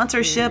through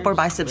sponsorship or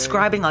by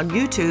subscribing on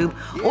YouTube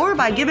or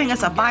by giving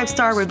us a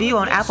 5-star review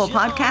on Apple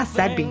Podcasts,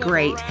 that'd be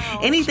great.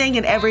 Anything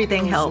and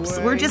everything helps.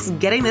 We're just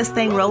getting this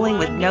thing rolling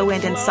with no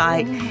end in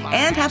sight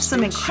and have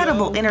some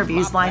incredible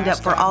interviews lined up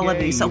for all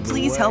of you. So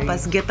please help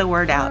us get the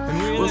word out.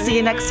 We'll see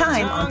you next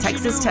time on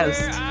Texas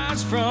Toast.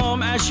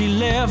 From as she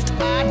left,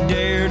 I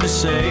dare to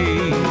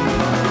say,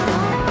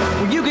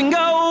 well, you can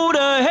go to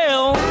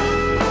hell.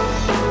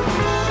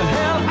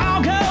 Hell,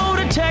 I'll go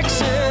to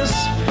Texas.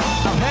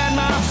 I've had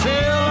my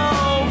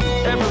fill of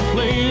every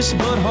place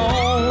but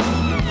home.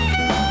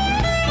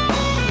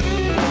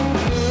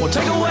 Well,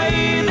 take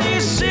away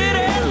these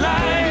city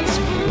lights,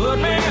 put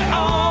me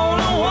on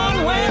a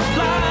one-way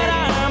flight.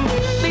 I'm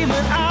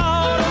leaving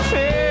out of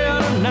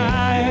here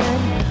tonight.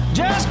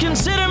 Just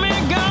consider me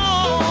gone.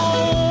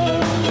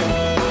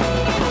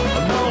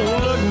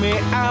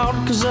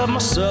 Cause of my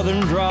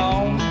southern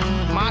drawl,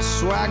 my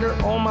swagger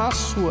on my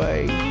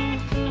sway.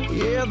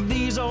 Yeah,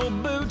 these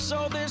old boots,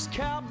 oh, this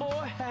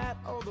cowboy hat.